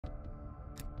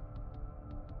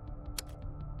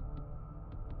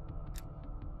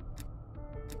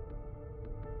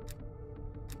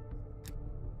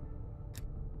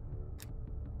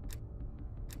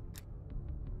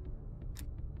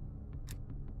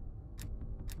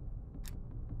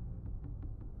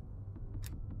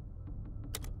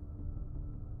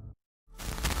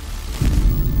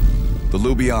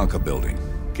Lubyanka building,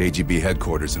 KGB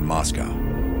headquarters in Moscow.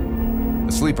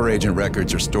 The sleeper agent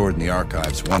records are stored in the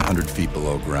archives 100 feet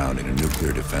below ground in a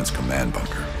nuclear defense command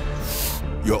bunker.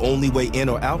 Your only way in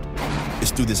or out is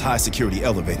through this high-security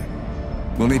elevator.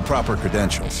 We'll need proper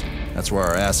credentials. That's where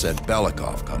our asset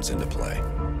Belikov comes into play.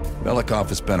 Belikov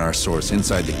has been our source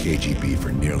inside the KGB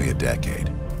for nearly a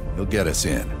decade. He'll get us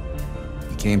in.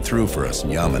 He came through for us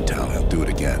in Yamantau. He'll do it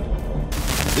again.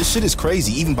 This shit is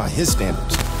crazy, even by his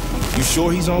standards. You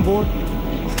sure he's on board?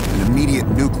 An immediate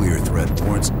nuclear threat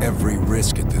warrants every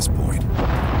risk at this point.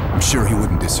 I'm sure he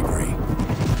wouldn't disagree.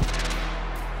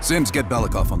 Sims, get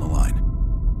Belikov on the line.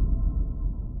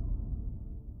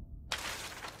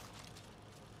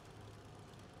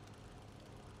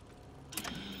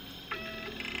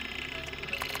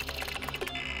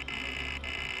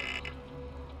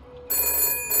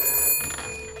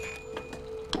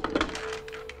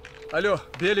 Алло,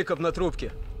 Беликов на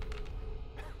трубке.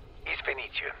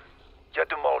 Извините, я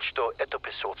думал, что это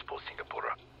посольство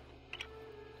Сингапура.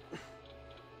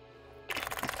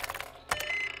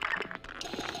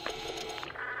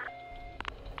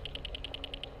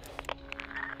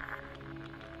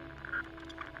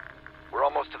 We're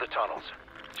almost to the tunnels.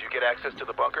 Did you get access to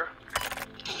the bunker?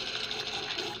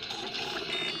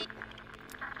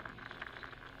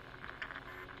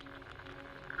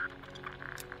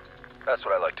 That's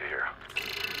what I like to hear.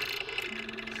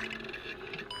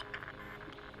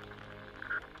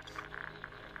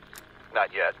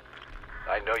 Not yet.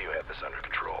 I know you have this under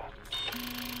control.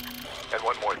 And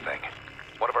one more thing.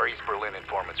 One of our East Berlin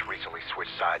informants recently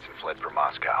switched sides and fled for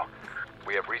Moscow.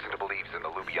 We have reason to believe he's in the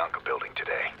Lubyanka building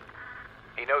today.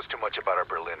 He knows too much about our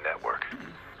Berlin network.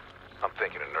 I'm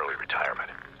thinking an early retirement.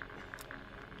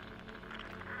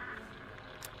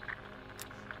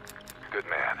 Good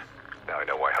man. Now I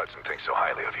know why Hudson thinks so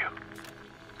highly of you.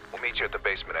 We'll meet you at the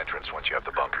basement entrance once you have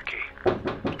the bunker key.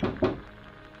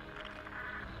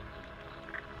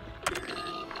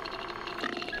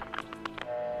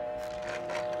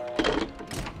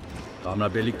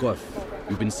 Comrade Belikov,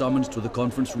 you've been summoned to the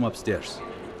conference room upstairs.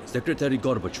 Secretary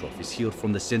Gorbachev is here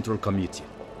from the Central Committee.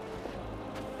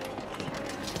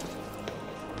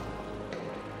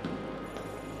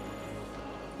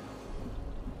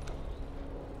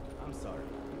 I'm sorry.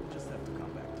 We'll just have to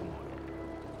come back tomorrow.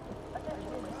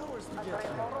 Hours to get here. It's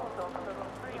not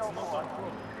our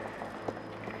problem.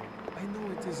 I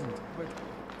know it isn't, but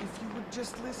if you would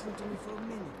just listen to me for a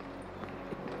minute.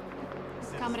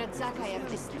 Comrade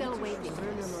Zakayev is still waiting.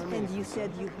 And you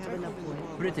said you have enough money?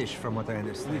 British, from what I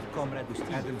understand. With Comrade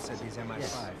Adams at his MI5.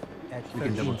 Yes. At We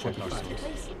can double check our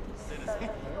sources.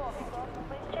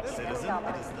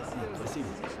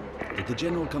 Did the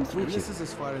general come through here? This is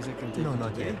as far as I can take. No,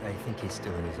 not yet. I think he's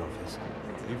still in his office.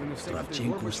 Even if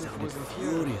Kravchenko sounded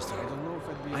furious.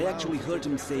 I actually heard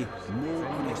him say, "No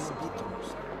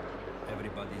respetos."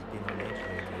 Everybody's been on edge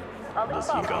lately. Does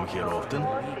he come here often?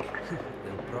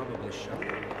 They'll probably shut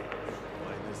him.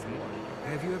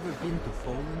 Have you ever been to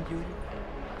Poland, Yuri?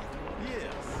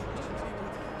 Yes.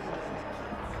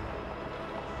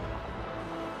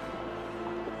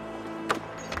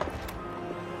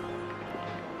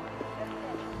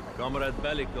 Comrade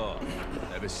Belikov,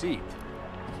 have a seat.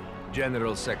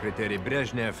 General Secretary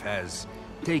Brezhnev has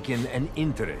taken an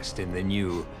interest in the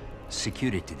new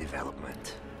security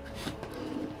development.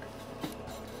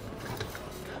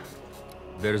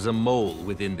 There's a mole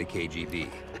within the KGB.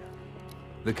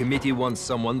 The committee wants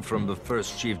someone from the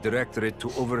First Chief Directorate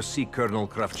to oversee Colonel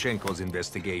Kravchenko's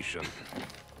investigation.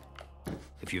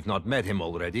 If you've not met him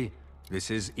already, this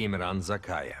is Imran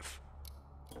Zakayev.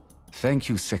 Thank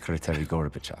you, Secretary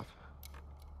Gorbachev.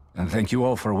 And thank you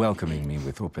all for welcoming me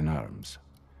with open arms.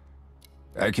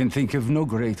 I can think of no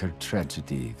greater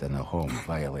tragedy than a home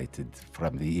violated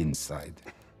from the inside.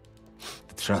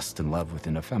 The trust and love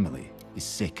within a family is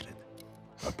sacred.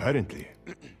 Apparently.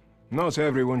 Not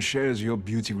everyone shares your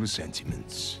beautiful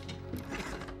sentiments.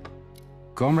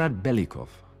 Comrade Belikov,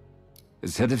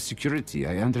 as head of security,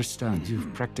 I understand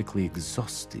you've practically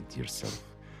exhausted yourself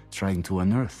trying to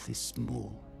unearth this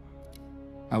mole.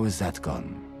 How has that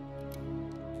gone?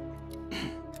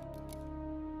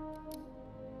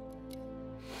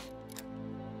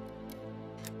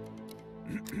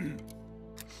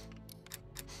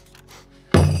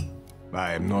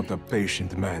 I am not a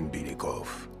patient man, Belikov,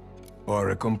 or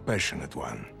a compassionate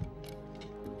one.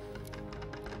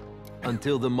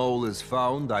 Until the mole is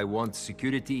found, I want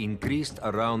security increased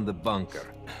around the bunker.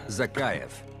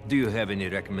 Zakayev, do you have any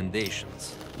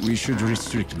recommendations? We should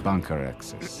restrict bunker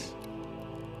access.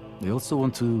 I also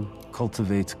want to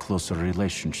cultivate closer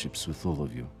relationships with all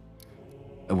of you.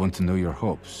 I want to know your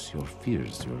hopes, your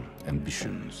fears, your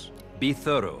ambitions. Be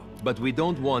thorough, but we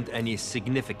don't want any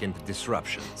significant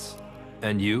disruptions.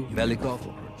 And you, Belikov?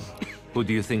 Who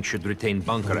do you think should retain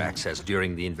bunker access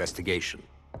during the investigation?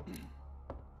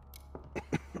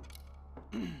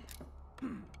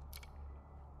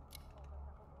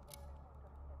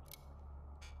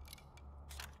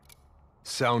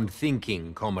 Sound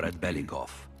thinking, Comrade Belikov.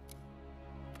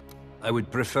 I would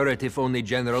prefer it if only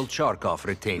General Charkov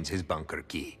retains his bunker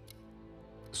key.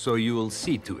 So you will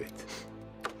see to it.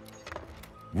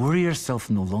 Worry yourself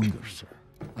no longer, sir.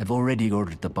 I've already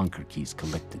ordered the bunker keys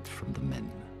collected from the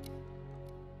men.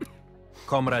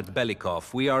 Comrade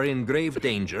Belikov, we are in grave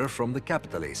danger from the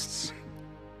capitalists.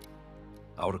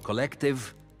 Our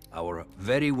collective, our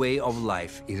very way of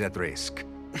life is at risk.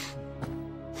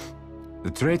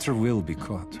 The traitor will be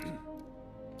caught.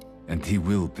 And he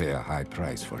will pay a high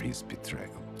price for his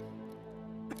betrayal.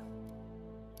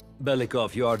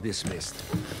 Belikov, you are dismissed.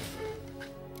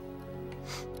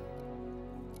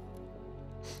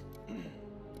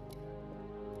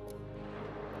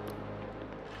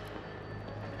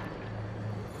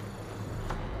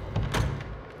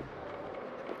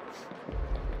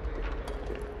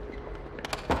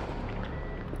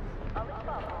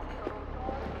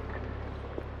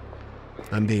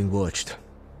 I'm being watched.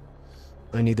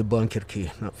 I need a bunker key.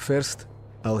 Now, first,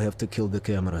 I'll have to kill the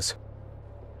cameras.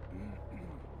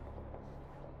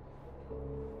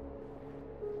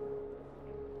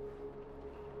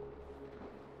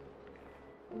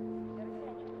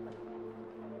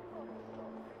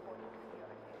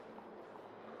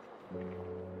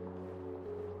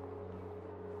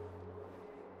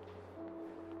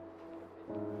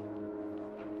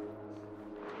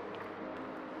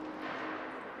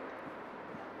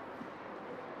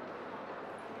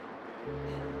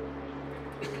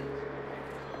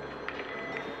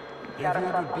 Have you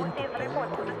ever been to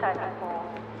Poland?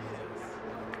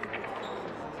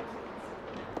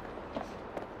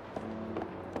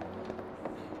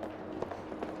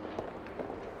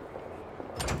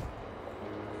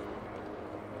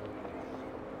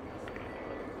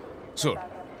 Sir.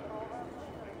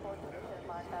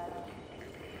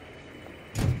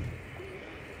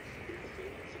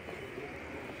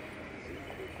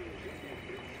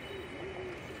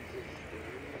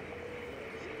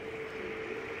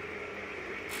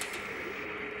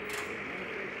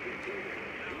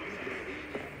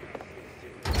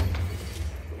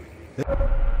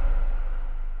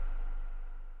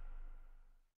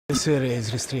 This area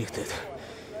is restricted.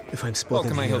 If I'm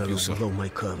spotted can I here, help you, I'll sir? blow my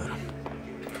cover.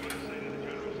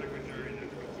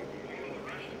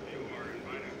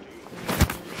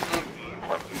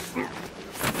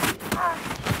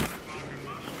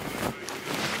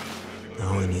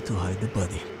 Now I need to hide the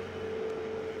body.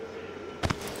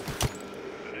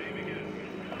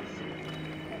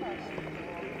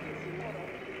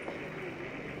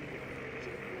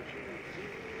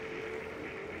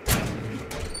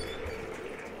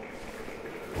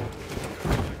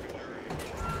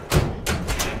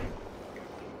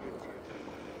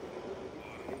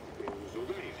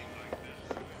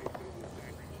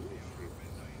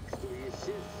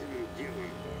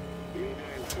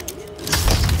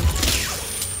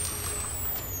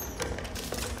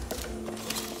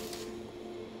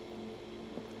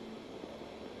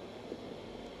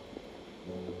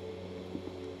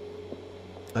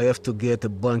 I have to get a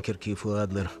bunker key for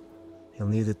Adler. He'll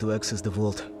need it to access the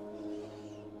vault.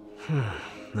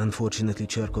 Unfortunately,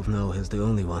 Charkov now has the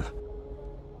only one.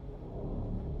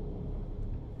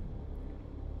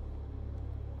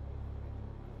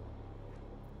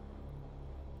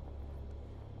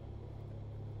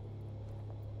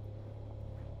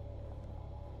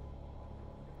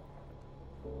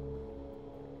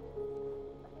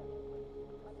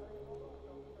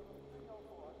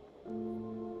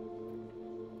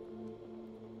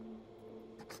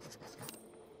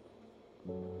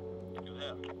 You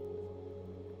have.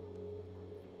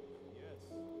 Yes.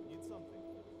 Need something.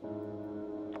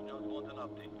 Just want an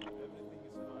update. Everything is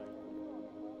fine.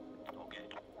 Okay.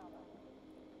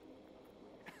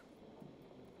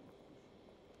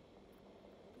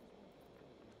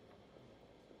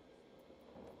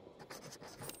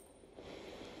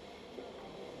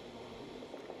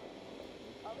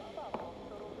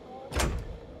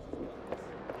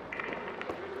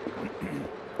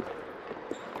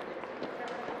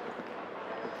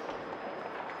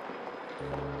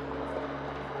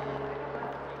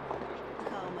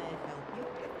 How may I help you?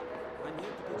 I need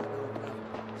to get a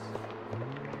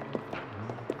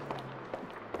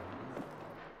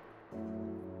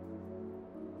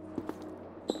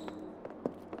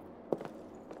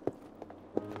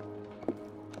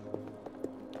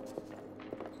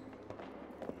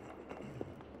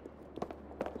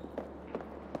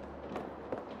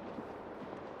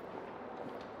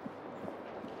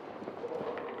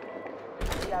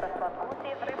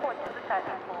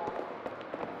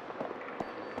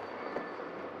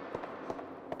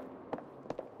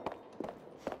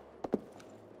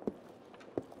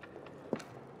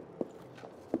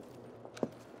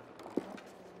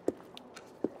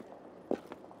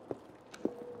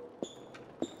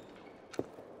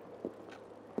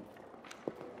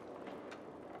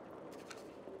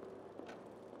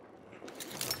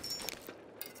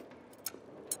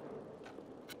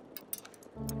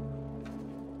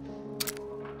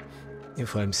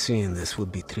If I'm seeing this,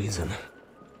 would be treason.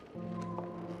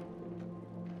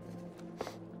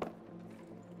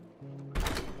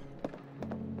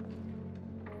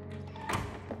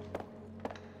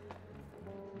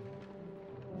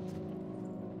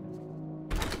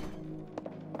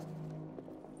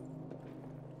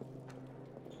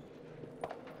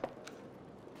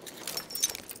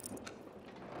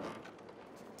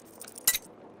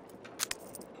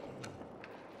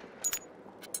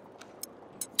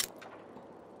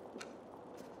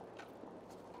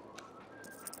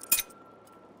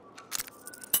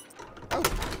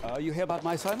 You hear about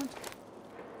my assignment?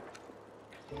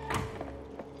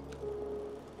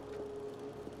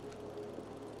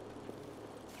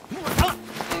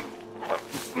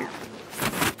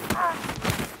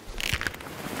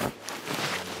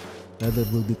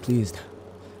 Eddard will be pleased.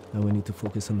 Now we need to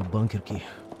focus on the bunker key.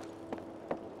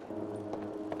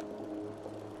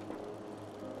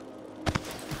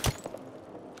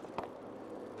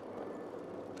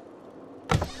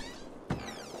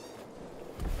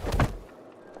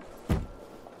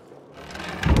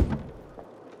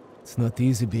 It's not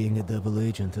easy being a double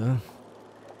agent, huh?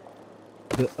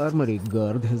 The armory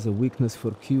guard has a weakness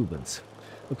for Cubans.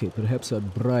 Okay, perhaps a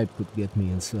bribe could get me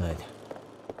inside.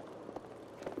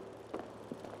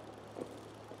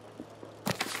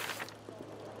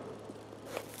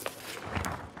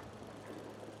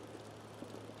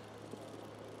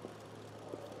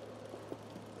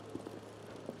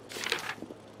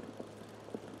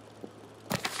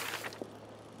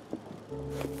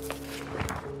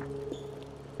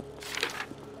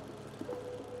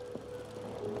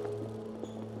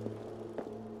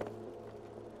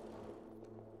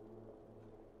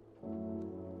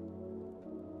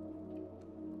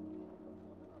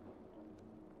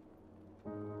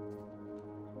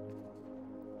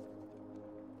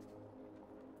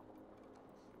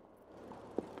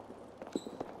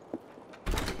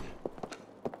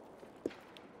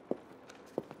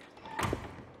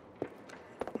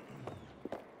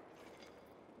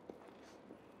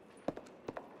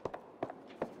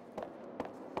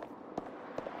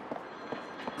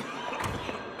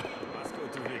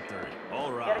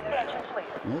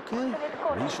 Okay,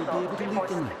 we should be able to leave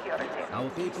tonight. Our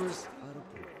papers are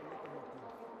approved.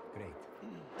 Great.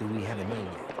 Do we have a name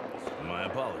yet? My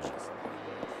apologies.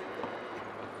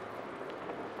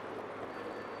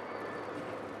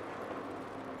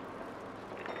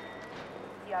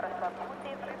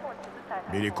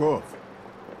 Belikov,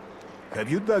 have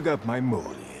you dug up my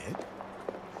mole yet?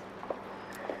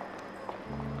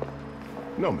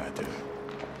 No matter.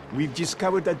 We've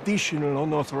discovered additional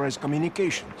unauthorized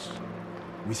communications.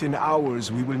 Within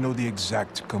hours, we will know the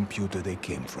exact computer they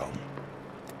came from.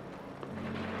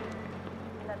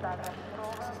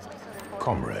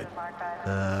 Comrade.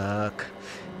 Fuck.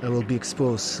 I will be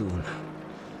exposed soon.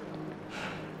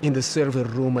 In the server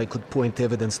room, I could point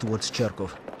evidence towards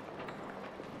Charkov.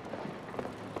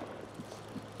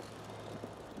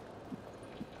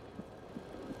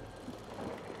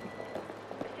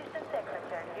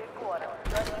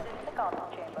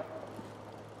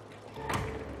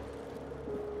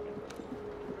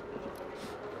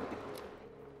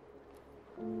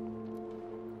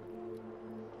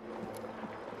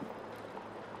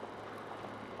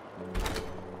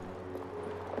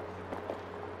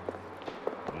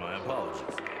 My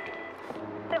apologies.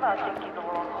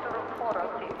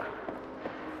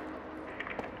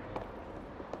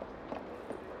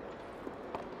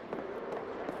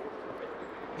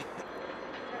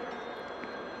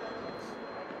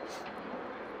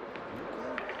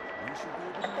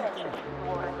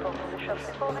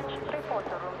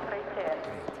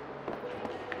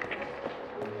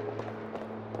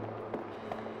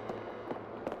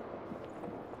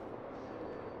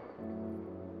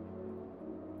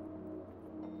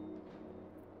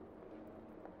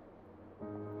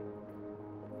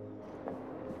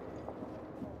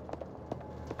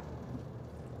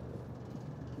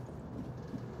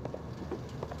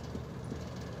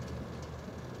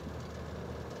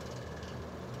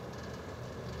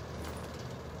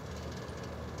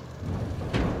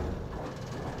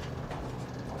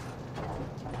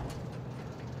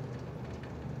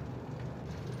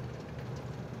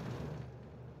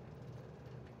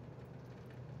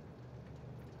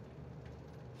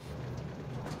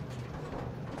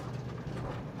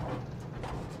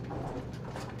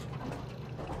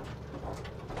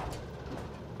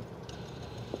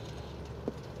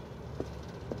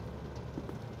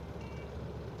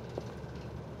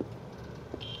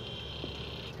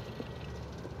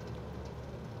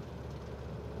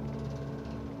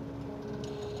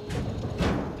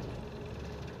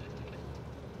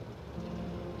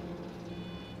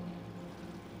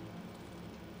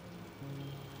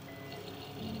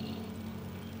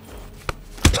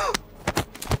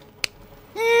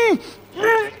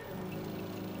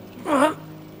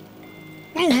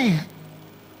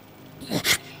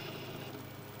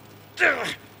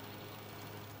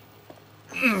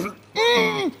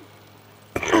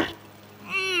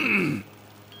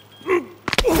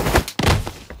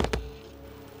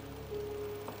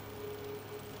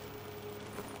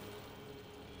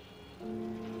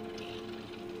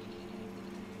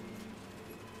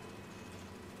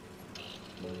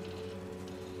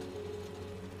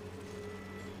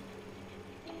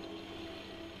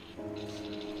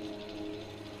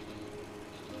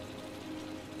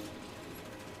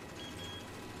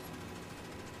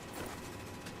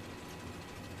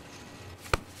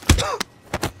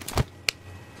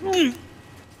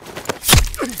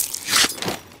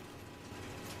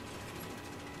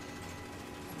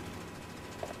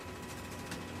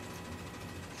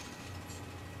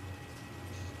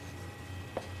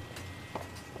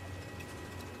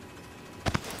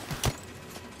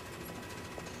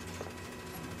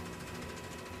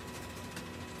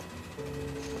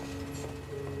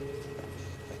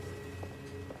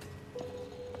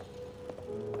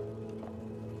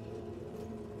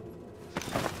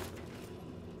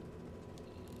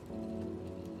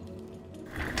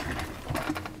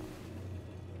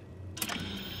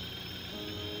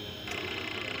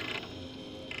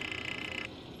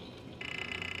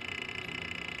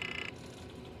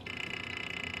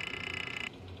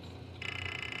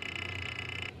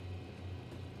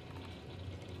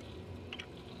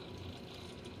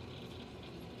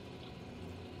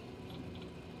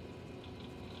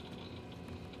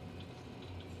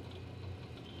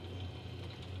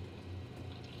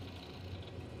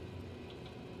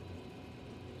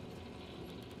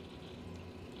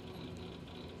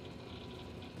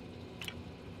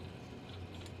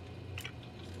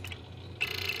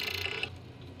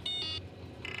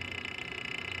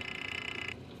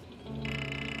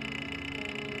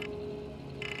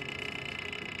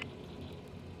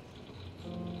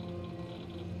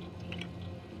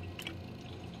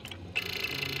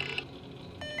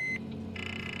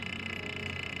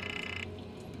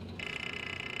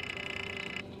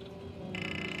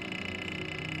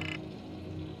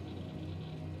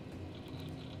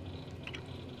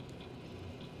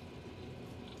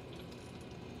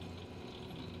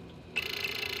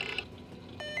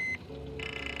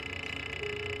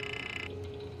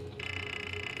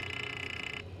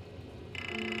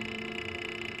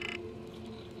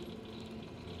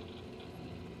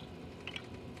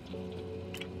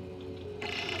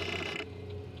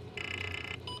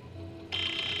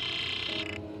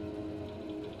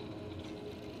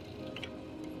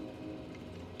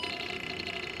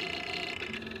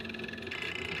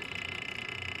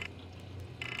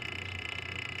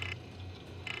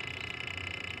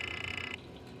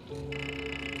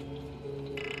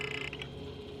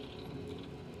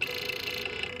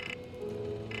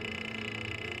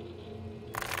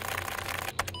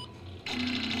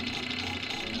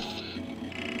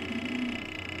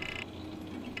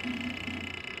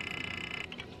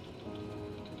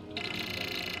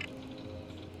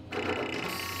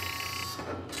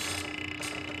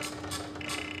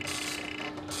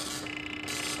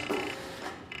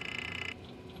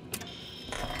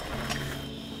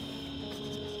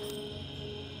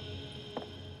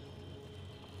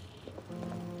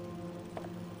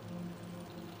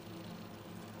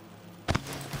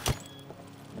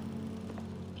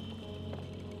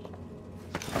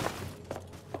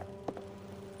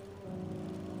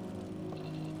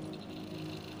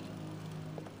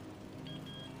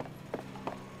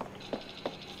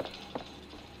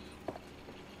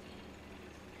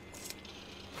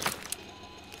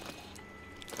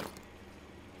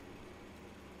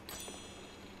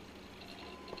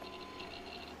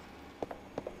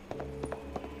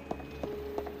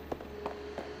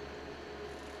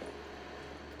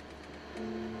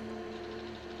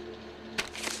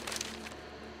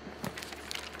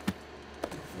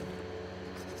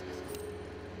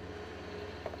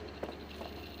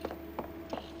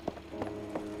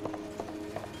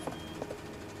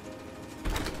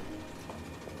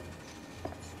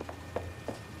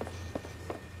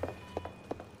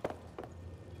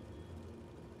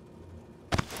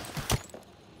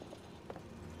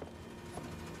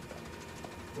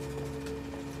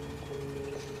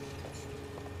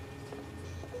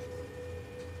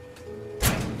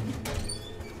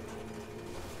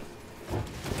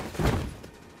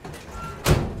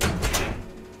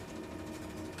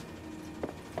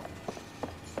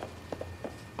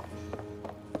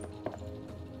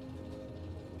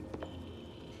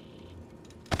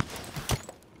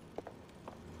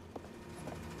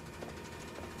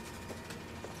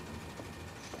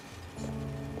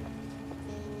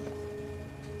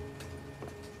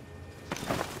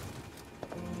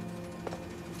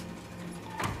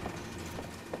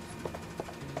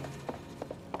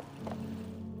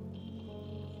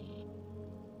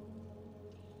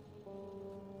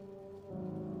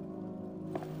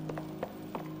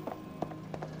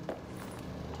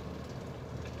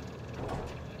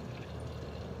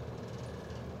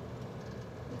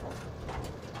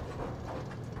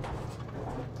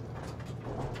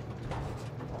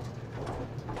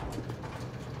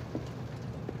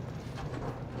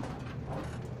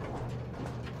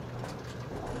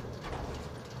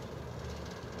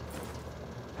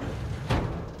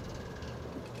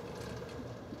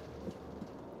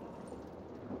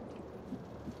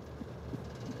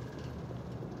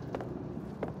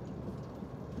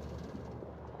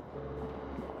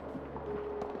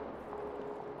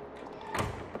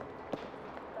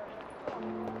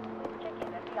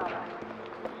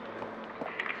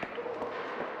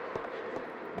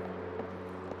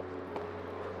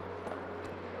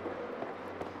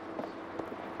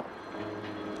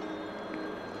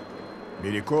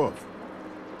 Belikov,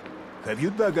 have you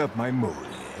dug up my mole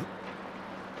yet?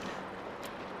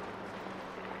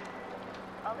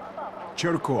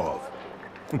 Cherkov,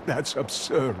 that's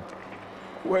absurd.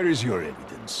 Where is your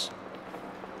evidence?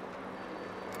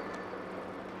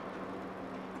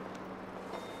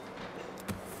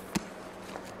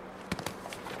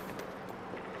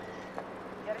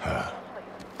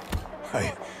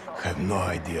 I have no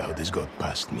idea how this got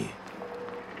past me.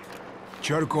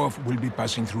 Cherkov will be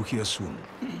passing through here soon.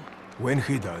 When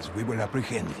he does, we will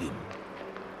apprehend him.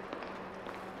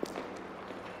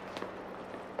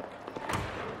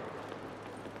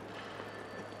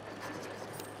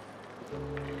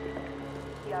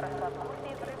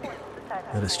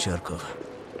 That is Cherkov.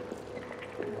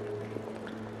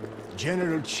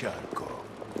 General Cherkov,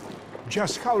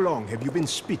 just how long have you been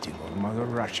spitting on Mother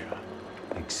Russia?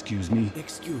 Excuse me?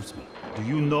 Excuse me. Do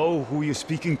you know who you're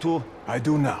speaking to? I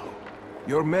do now.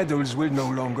 Your medals will no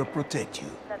longer protect you.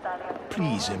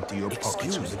 Please empty your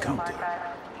pockets on the counter.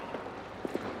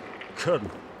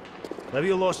 Colonel, have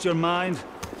you lost your mind?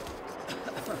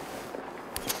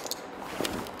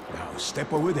 Now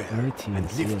step over there Right, and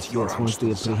yes, lift yes, your yes. arms Once to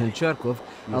we the side. apprehend Cherkov,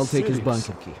 You're I'll take his serious?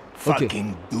 bunker key.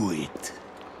 Fucking do it.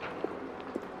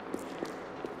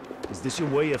 Is this your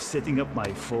way of setting up my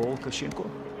fall, Kashenko?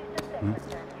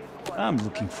 I'm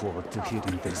looking forward to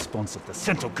hearing the response of the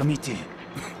Central Committee.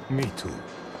 Me too.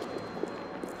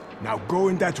 Now go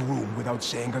in that room without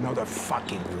saying another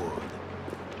fucking word.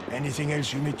 Anything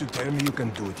else you need to tell me, you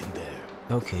can do it in there.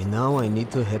 Okay, now I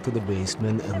need to head to the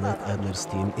basement and let Adler's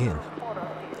team in.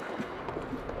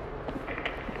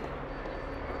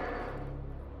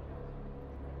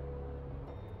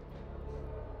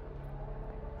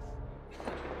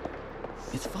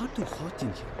 It's far too hot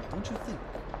in here, don't you think?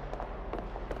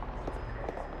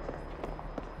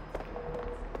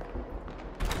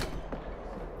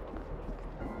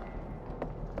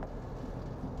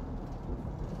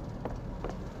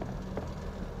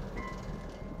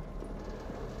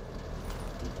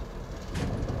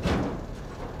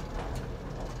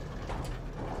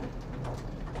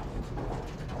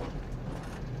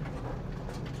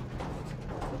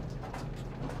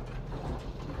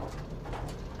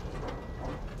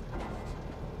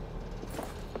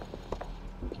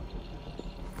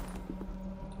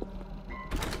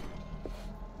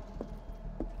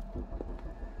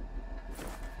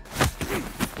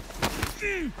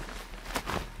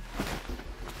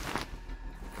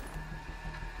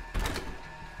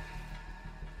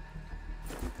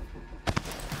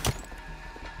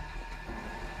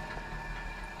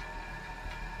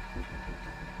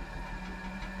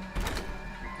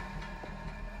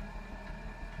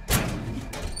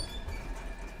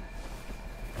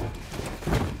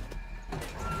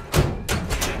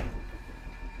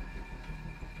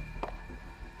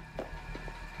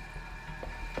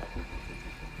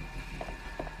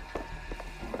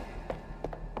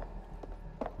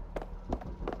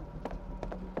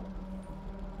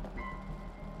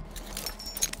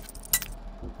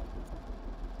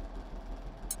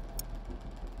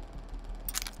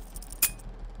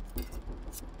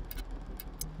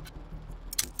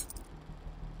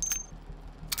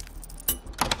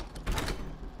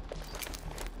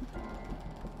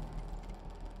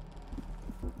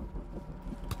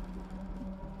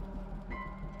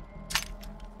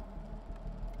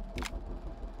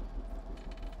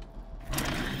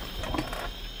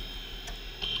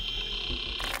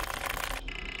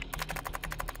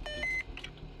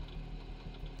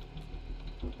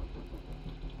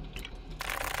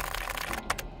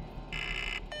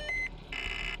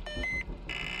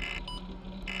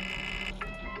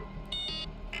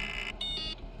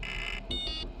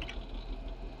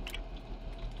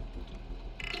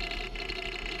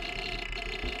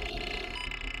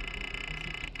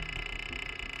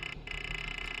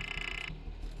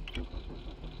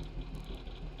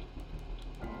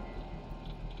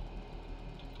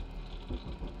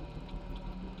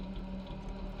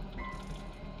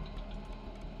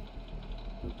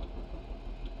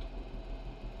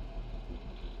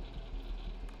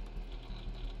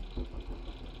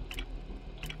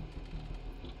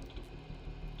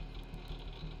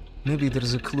 Maybe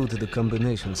there's a clue to the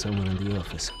combination somewhere in the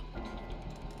office.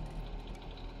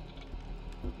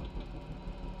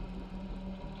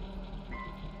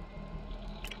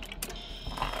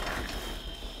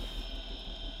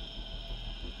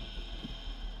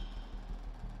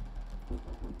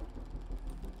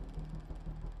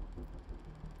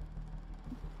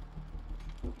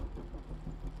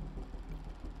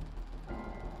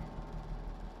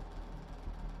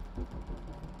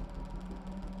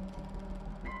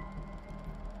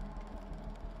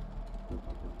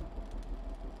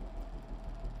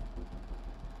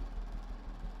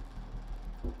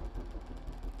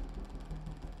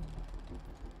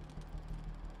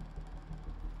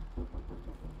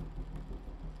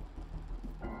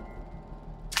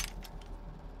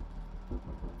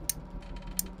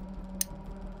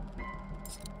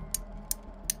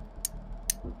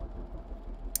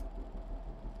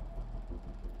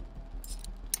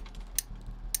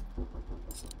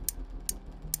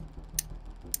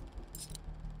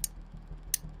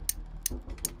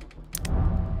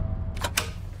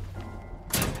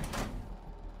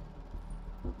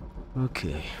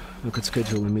 Okay, I could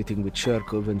schedule a meeting with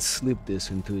Charkov and slip this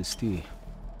into his tea.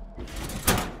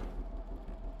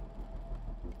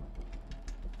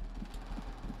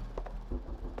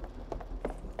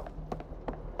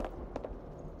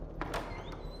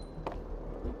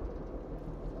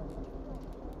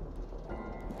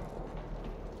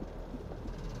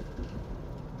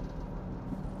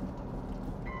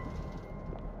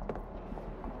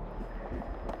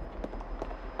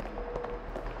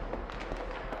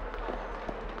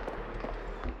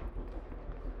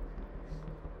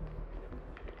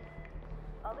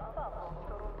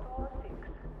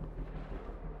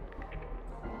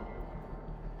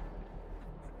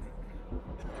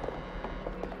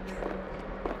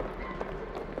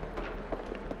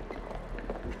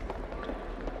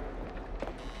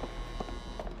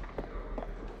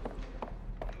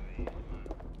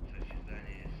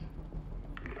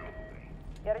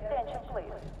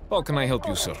 How can I help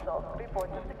you, sir?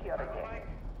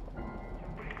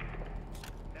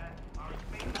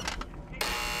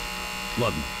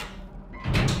 Ладно.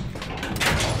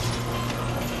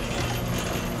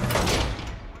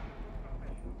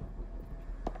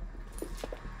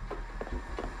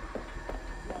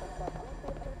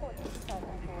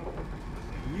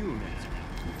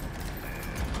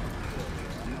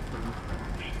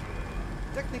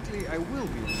 Technically, I will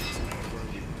be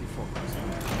before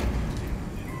Christmas.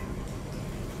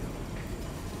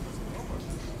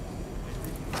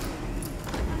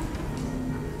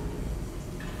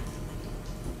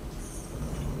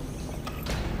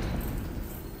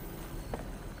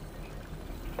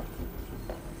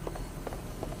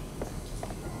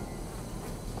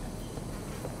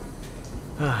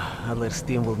 Adler's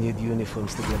team will need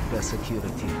uniforms to get past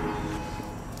security.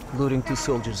 Luring 2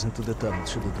 soldiers into the tunnel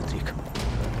should do the trick.